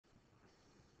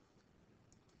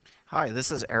Hi,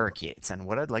 this is Eric Yates, and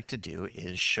what I'd like to do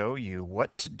is show you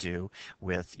what to do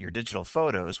with your digital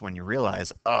photos when you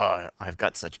realize, oh, I've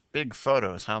got such big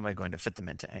photos, how am I going to fit them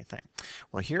into anything?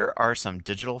 Well, here are some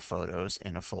digital photos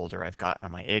in a folder I've got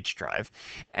on my H drive,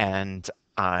 and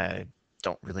I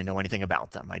don't really know anything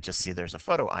about them. I just see there's a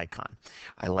photo icon.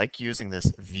 I like using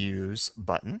this Views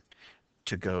button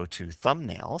to go to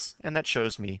thumbnails, and that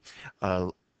shows me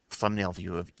a thumbnail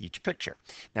view of each picture.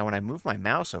 Now, when I move my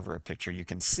mouse over a picture, you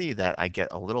can see that I get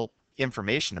a little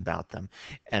information about them,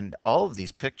 and all of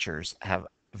these pictures have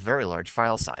very large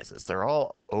file sizes. They're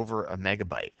all over a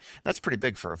megabyte. That's pretty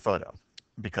big for a photo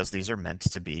because these are meant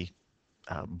to be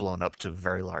blown up to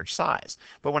very large size.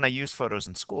 But when I use photos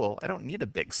in school, I don't need a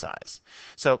big size.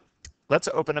 So let's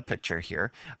open a picture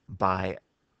here by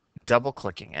double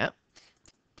clicking it,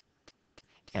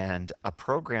 and a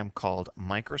program called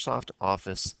Microsoft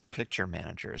Office Picture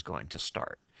Manager is going to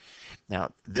start. Now,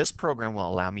 this program will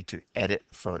allow me to edit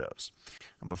photos.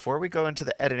 And before we go into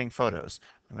the editing photos,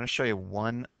 I'm going to show you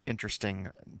one interesting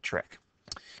trick.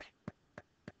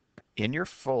 In your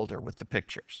folder with the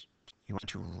pictures, you want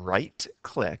to right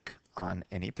click on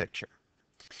any picture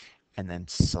and then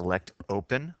select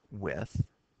Open With.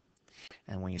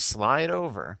 And when you slide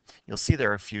over, you'll see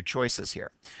there are a few choices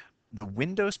here. The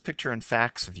Windows Picture and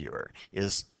Fax Viewer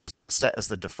is set as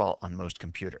the default on most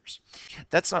computers.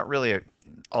 That's not really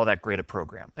all that great a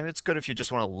program. I mean, it's good if you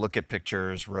just want to look at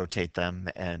pictures, rotate them,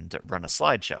 and run a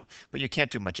slideshow, but you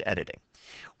can't do much editing.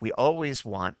 We always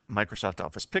want Microsoft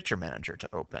Office Picture Manager to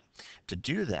open. To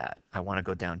do that, I want to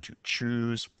go down to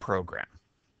Choose Program.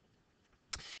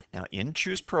 Now in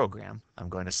Choose Program, I'm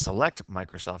going to select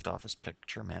Microsoft Office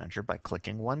Picture Manager by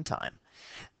clicking one time.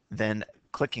 Then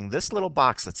clicking this little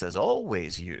box that says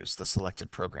always use the selected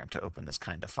program to open this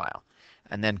kind of file,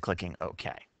 and then clicking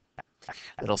OK.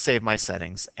 It'll save my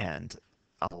settings, and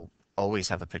I'll always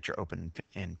have a picture open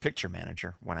in Picture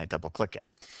Manager when I double click it.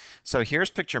 So here's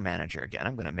Picture Manager again.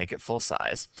 I'm going to make it full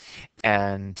size,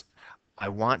 and I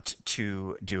want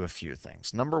to do a few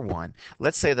things. Number one,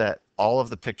 let's say that all of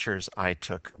the pictures I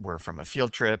took were from a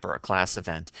field trip or a class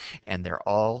event, and they're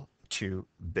all too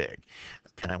big,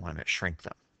 and I want to shrink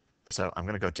them. So I'm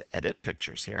going to go to Edit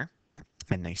Pictures here,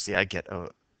 and you see I get a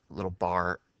little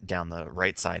bar down the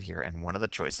right side here, and one of the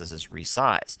choices is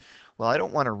Resize. Well, I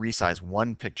don't want to resize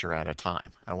one picture at a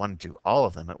time. I want to do all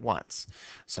of them at once.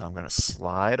 So I'm going to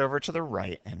slide over to the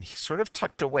right, and sort of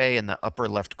tucked away in the upper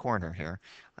left corner here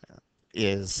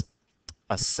is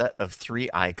a set of three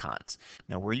icons.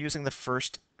 Now we're using the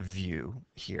first view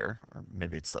here, or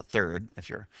maybe it's the third if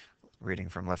you're reading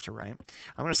from left to right.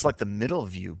 I'm going to select the middle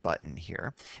view button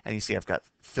here, and you see I've got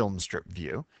film strip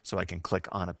view, so I can click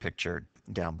on a picture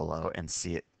down below and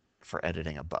see it for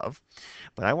editing above.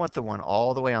 But I want the one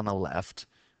all the way on the left.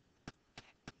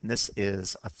 This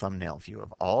is a thumbnail view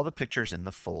of all the pictures in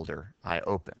the folder I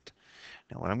opened.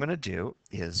 Now what I'm going to do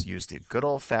is use the good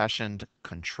old-fashioned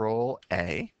Control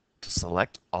A to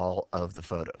select all of the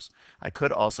photos. I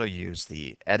could also use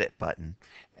the Edit button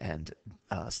and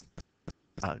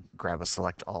grab a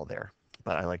select all there,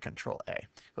 but I like Control A.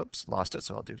 Oops, lost it,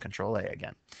 so I'll do Control A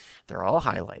again. They're all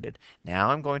highlighted. Now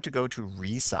I'm going to go to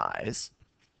Resize,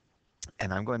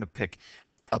 and I'm going to pick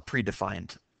a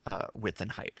predefined width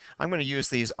and height. I'm going to use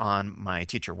these on my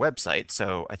teacher website,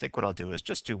 so I think what I'll do is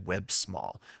just do web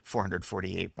small,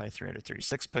 448 by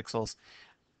 336 pixels,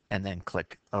 and then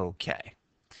click OK.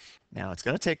 Now it's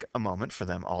going to take a moment for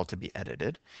them all to be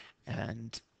edited,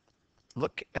 and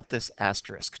look at this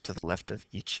asterisk to the left of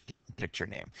each picture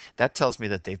name. That tells me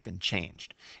that they've been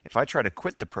changed. If I try to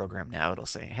quit the program now, it'll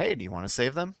say, hey, do you want to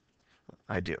save them?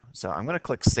 I do. So I'm going to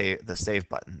click the save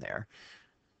button there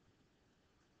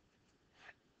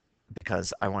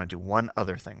because I want to do one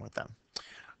other thing with them.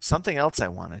 Something else I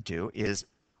want to do is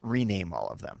rename all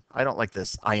of them. I don't like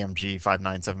this IMG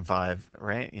 5975,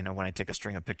 right? You know, when I take a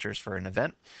string of pictures for an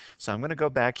event. So I'm going to go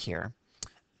back here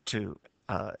to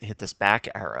hit this back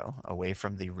arrow away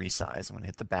from the resize. I'm going to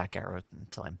hit the back arrow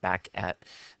until I'm back at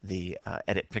the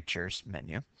Edit Pictures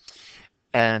menu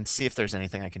and see if there's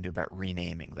anything I can do about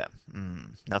renaming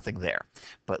them. Nothing there.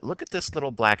 But look at this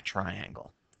little black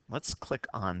triangle. Let's click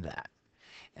on that.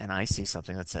 And I see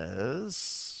something that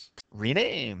says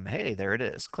rename. Hey, there it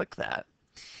is. Click that.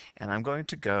 And I'm going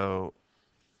to go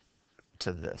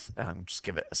to this. Just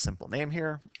give it a simple name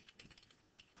here.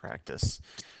 Practice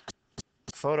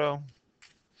photo.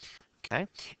 Okay.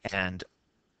 And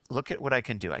look at what I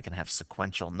can do. I can have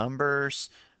sequential numbers.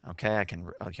 Okay, I can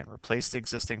replace the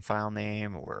existing file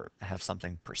name or have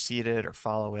something precede it or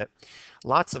follow it.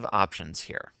 Lots of options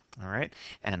here. All right,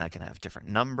 and I can have different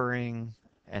numbering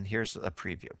And here's a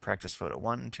preview. Practice photo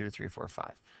 1, 2, 3, 4, 5.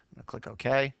 I'm going to click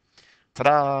OK.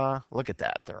 Ta-da! Look at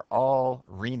that. They're all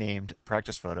renamed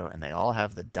practice photo, and they all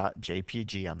have the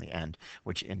 .jpg on the end,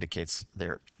 which indicates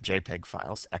they're JPEG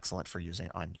files, excellent for using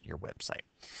on your website.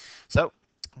 So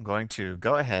I'm going to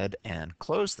go ahead and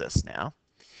close this now,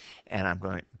 and I'm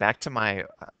going back to my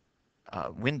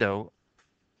window,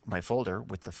 my folder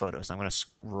with the photos. I'm going to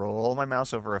scroll my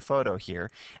mouse over a photo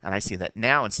here, and I see that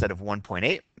now instead of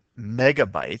 1.8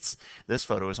 megabytes, this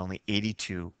photo is only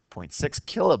 82.6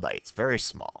 kilobytes, very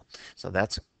small. So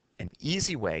that's an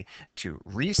easy way to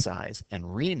resize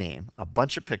and rename a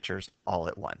bunch of pictures all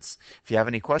at once. If you have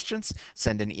any questions,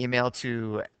 send an email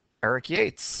to Eric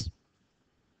Yates.